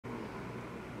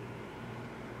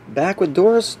Back with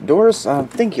Doris. Doris, I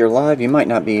think you're live. You might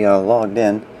not be logged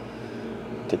in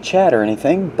to chat or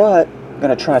anything, but I'm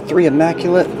going to try 3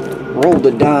 Immaculate. Roll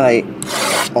the die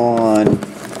on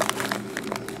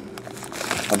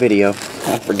a video.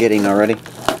 I'm forgetting already.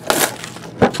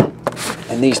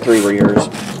 And these 3 were yours.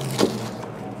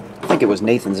 I think it was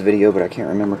Nathan's video, but I can't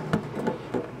remember.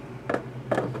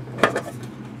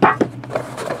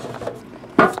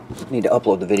 Need to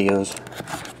upload the videos.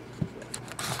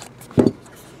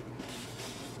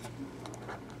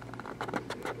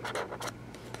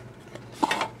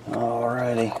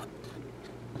 Alrighty.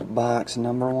 Box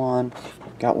number 1.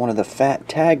 Got one of the fat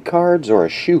tag cards or a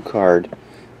shoe card.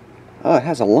 Oh, it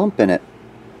has a lump in it.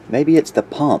 Maybe it's the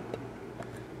pump.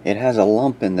 It has a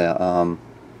lump in the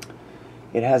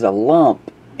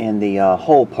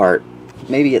hole part.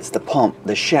 Maybe it's the pump,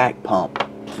 the shack pump.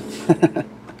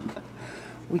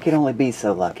 We could only be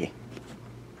so lucky.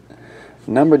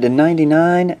 Numbered to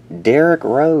 99, Derek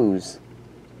Rose.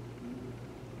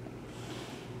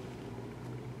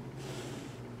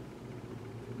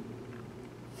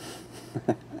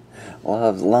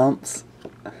 Loves lumps.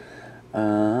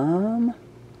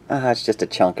 It's just a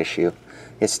chunk of shoe.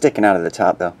 It's sticking out of the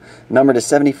top though. Numbered to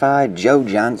 75, Joe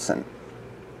Johnson.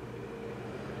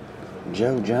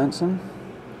 Joe Johnson.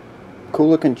 Cool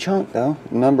looking chunk though.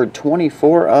 Numbered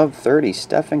 24 of 30,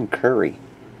 Stephen Curry.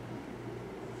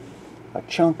 A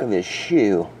chunk of his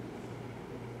shoe.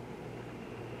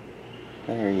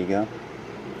 There you go.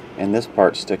 And this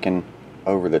part sticking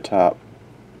over the top.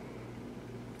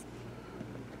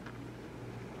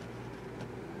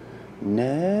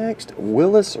 Next,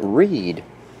 Willis Reed.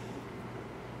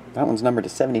 That one's numbered to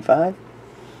 75.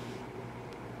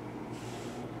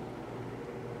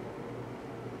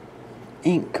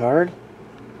 Ink card.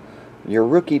 Your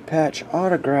rookie patch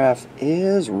autograph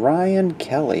is Ryan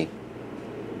Kelly.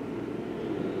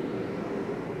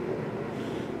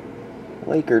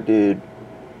 Laker dude.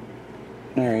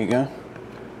 There you go.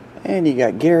 And you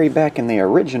got Gary back in the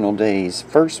original days.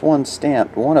 First one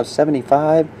stamped, 1 of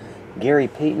 75. Gary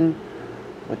Payton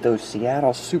with those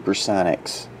Seattle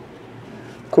Supersonics.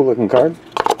 Cool looking card.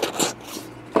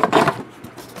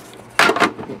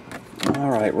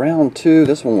 Alright, round 2.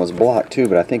 This one was blocked too,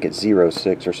 but I think it's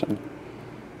 06 or something.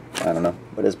 I don't know,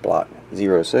 but it's blocked.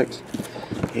 06.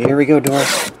 Here we go,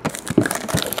 Doris.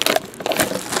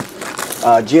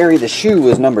 Jerry, the shoe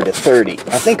was numbered to 30.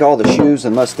 I think all the shoes,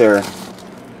 unless they're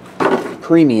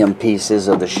premium pieces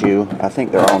of the shoe, I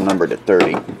think they're all numbered to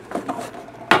 30.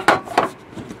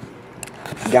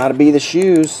 Gotta be the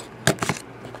shoes.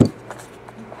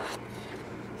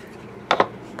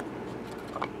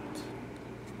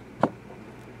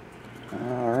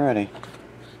 Alrighty.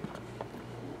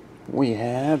 We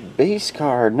have base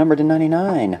card numbered to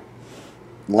 99.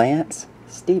 Lance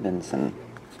Stevenson.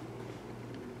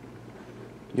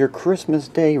 Your Christmas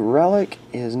Day relic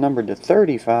is numbered to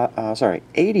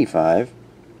 85.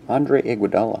 Andre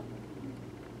Iguodala.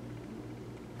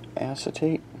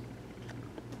 Acetate.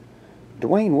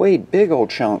 Dwayne Wade, big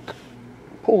old chunk.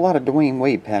 Pull a lot of Dwayne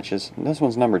Wade patches. This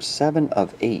one's numbered 7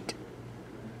 of 8.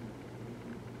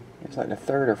 It's like the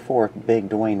 3rd or 4th big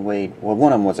Dwayne Wade. Well,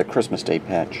 one of them was a Christmas Day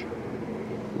patch.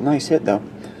 Nice hit though.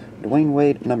 Dwayne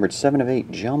Wade, numbered 7 of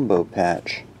 8, jumbo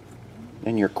patch.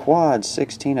 And your quad,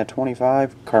 16 of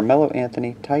 25, Carmelo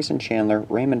Anthony, Tyson Chandler,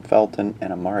 Raymond Felton,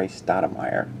 and Amari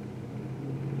Stoudemire.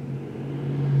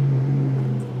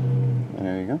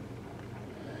 There you go.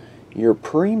 Your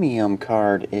premium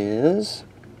card is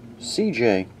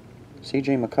CJ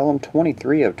McCollum,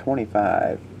 23 of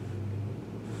 25.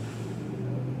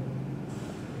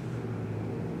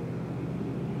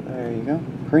 There you go.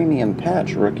 Premium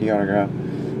patch rookie autograph.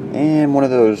 And one of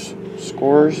those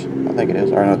scores, I think it is,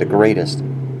 or no, the greatest.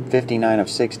 59 of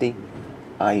 60.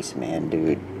 Iceman,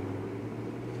 dude.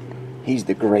 He's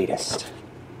the greatest.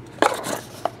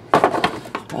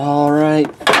 Alright.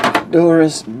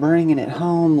 Doris bringing it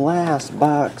home. Last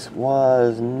box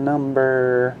was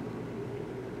number,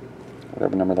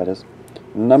 whatever number that is,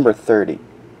 number 30.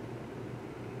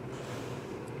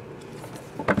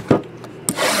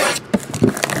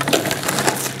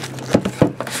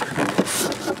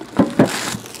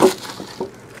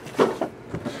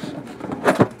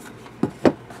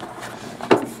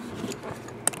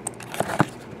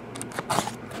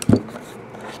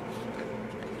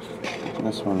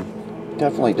 This one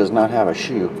definitely does not have a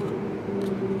shoe.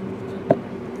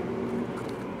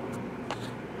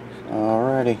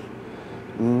 Alrighty.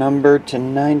 Numbered to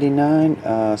 99,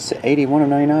 81 of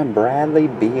 99, Bradley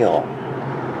Beal.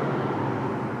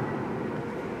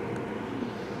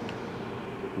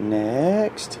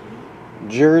 Next,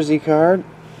 jersey card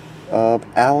of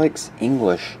Alex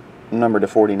English. numbered to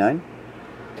 49.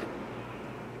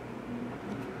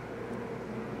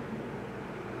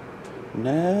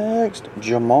 Next,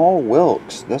 Jamal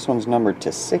Wilkes. This one's numbered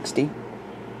to 60.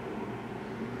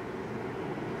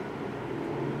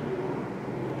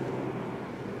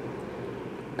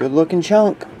 Good looking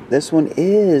chunk. This one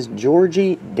is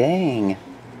Georgie Dang.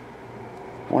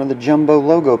 One of the jumbo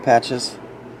logo patches.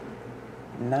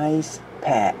 Nice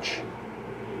patch.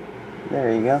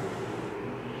 There you go.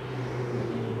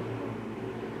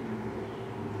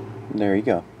 There you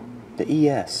go. The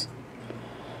ES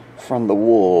from the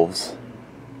Wolves.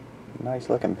 Nice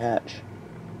looking patch.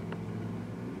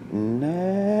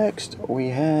 Next we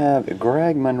have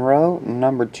Greg Monroe,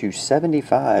 numbered to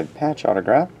 75, patch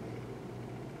autograph.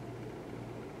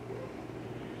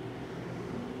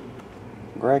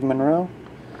 Greg Monroe.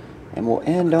 And we'll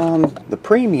end on the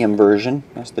premium version.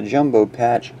 That's the jumbo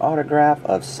patch autograph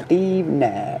of Steve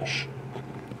Nash.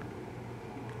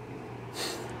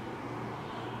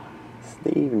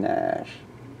 Steve Nash.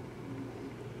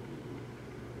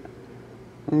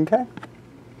 Okay.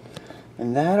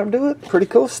 And that'll do it. Pretty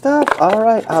cool stuff.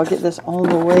 Alright, I'll get this on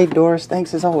the way. Doris,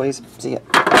 thanks as always. See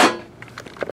ya.